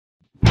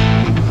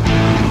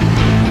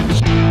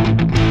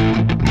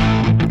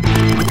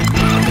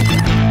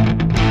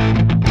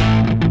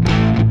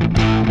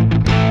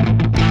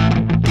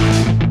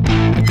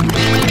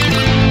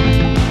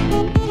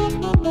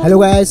Hello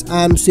guys,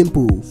 I am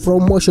Simpu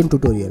from Motion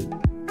Tutorial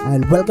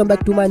and welcome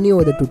back to my new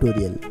other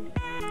tutorial.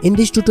 In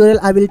this tutorial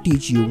I will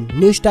teach you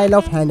new style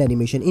of hand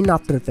animation in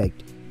After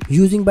Effects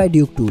using by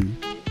Duik tool.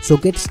 So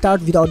get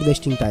started without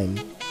wasting time.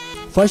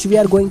 First we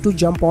are going to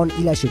jump on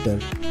Illustrator.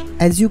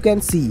 As you can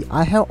see,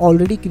 I have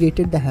already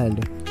created the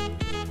hand.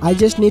 I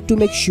just need to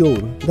make sure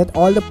that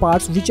all the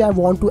parts which I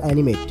want to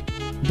animate,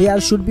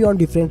 should be on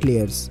different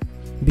layers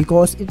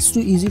because it's too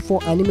easy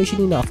for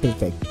animation in After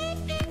Effects.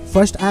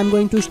 First I am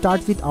going to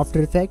start with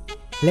After Effects.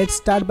 Let's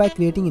start by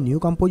creating a new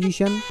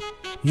composition.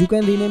 You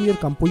can rename your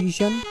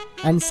composition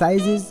and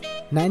size is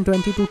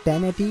 920 to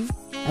 1080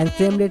 and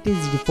frame rate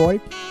is default.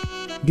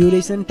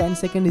 Duration 10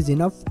 seconds is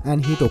enough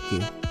and hit OK.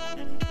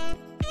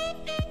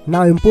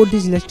 Now import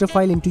this celestra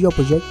file into your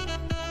project,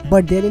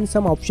 but there is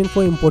some option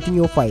for importing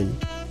your file.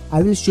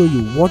 I will show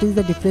you what is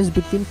the difference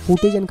between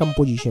footage and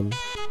composition.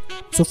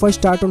 So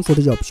first start on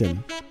footage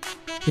option.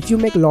 If you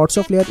make lots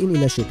of layers in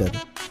Illustrator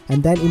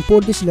and then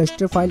import this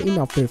celestra file in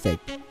After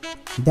Effects,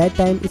 that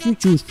time if you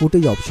choose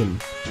footage option,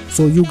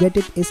 so you get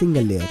it a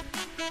single layer.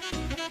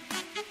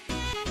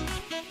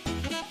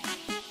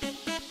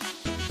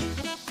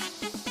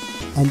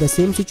 And the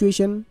same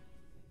situation,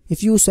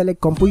 if you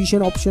select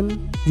composition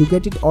option, you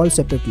get it all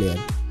separate layer.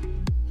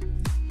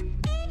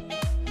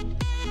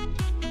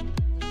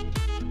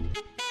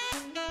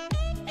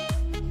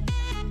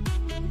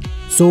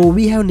 So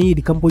we have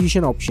need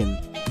composition option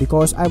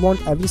because I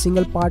want every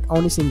single part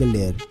on a single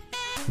layer.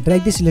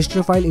 Drag this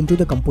celestra file into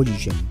the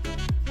composition.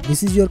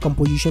 This is your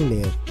composition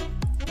layer.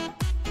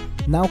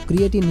 Now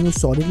create a new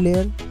solid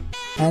layer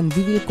and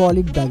we will call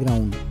it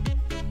background.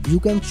 You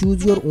can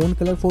choose your own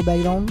color for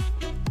background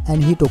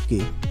and hit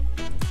OK.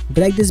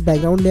 Drag this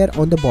background layer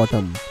on the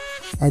bottom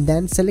and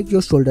then select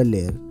your shoulder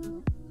layer.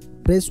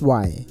 Press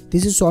Y.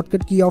 This is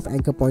shortcut key of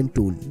anchor point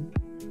tool.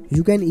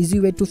 You can easy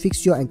way to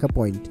fix your anchor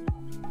point.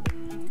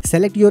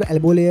 Select your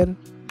elbow layer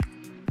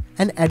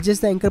and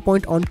adjust the anchor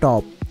point on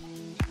top.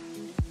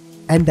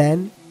 And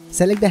then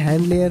select the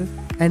hand layer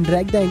and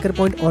drag the anchor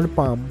point on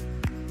palm.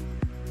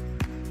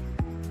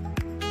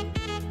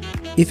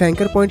 If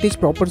anchor point is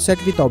proper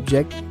set with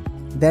object,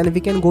 then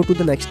we can go to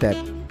the next step.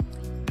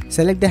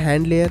 Select the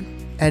hand layer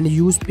and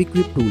use pick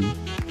whip tool.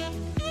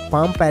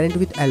 Palm parent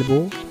with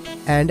elbow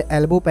and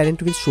elbow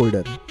parent with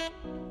shoulder.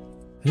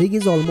 Rig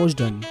is almost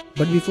done,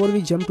 but before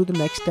we jump to the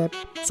next step,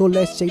 so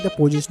let's check the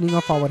positioning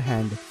of our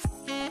hand.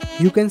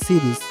 You can see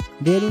this,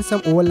 there is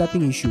some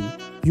overlapping issue.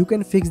 You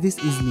can fix this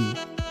easily.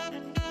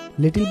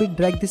 Little bit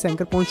drag this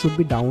anchor point should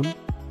be down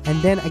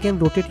and then I can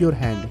rotate your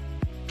hand.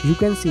 You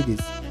can see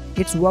this,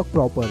 it's work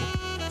proper.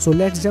 So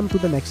let's jump to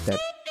the next step.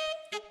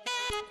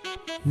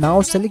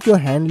 Now select your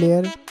hand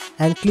layer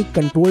and click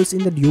controls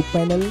in the Duik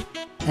panel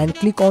and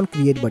click on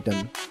create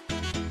button.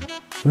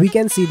 We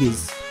can see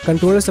this,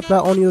 controller supply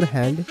on your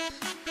hand.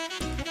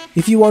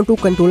 If you want to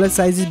controller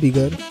size is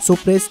bigger, so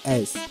press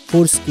S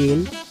for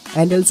scale,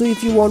 and also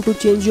if you want to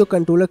change your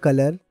controller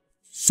color,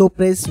 so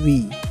press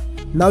V.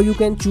 Now you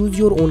can choose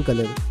your own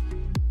color.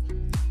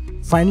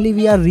 Finally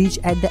we are reached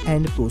at the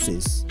end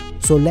process.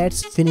 So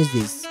let's finish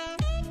this.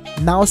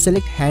 Now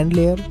select hand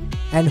layer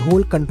and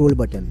hold control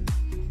button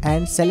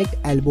and select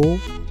elbow,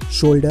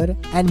 shoulder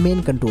and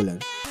main controller.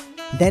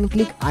 Then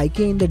click IK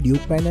in the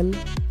Duik panel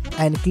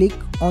and click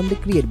on the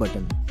create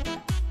button.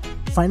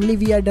 Finally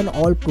we are done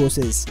all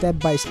process step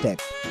by step.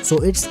 So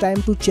it's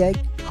time to check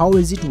how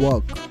is it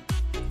work.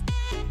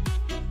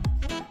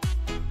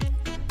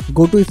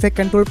 Go to effect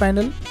control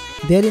panel.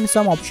 There is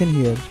some option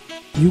here.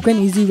 You can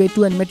easy way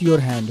to animate your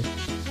hand.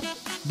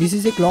 This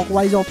is a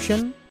clockwise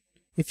option.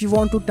 If you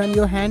want to turn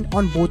your hand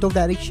on both of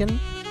direction,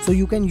 so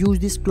you can use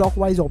this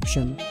clockwise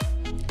option.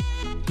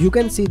 You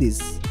can see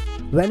this.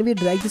 When we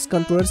drag these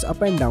controllers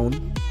up and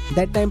down,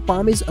 that time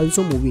palm is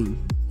also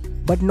moving,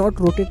 but not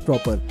rotate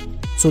proper.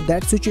 So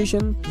that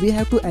situation, we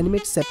have to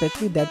animate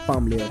separately that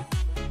palm layer.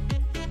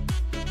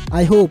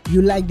 I hope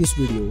you like this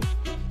video.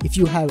 If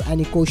you have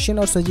any question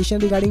or suggestion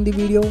regarding the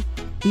video,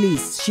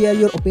 please share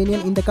your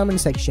opinion in the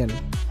comment section.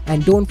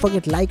 And don't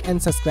forget like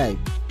and subscribe.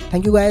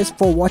 Thank you guys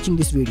for watching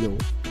this video.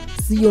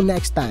 See you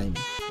next time.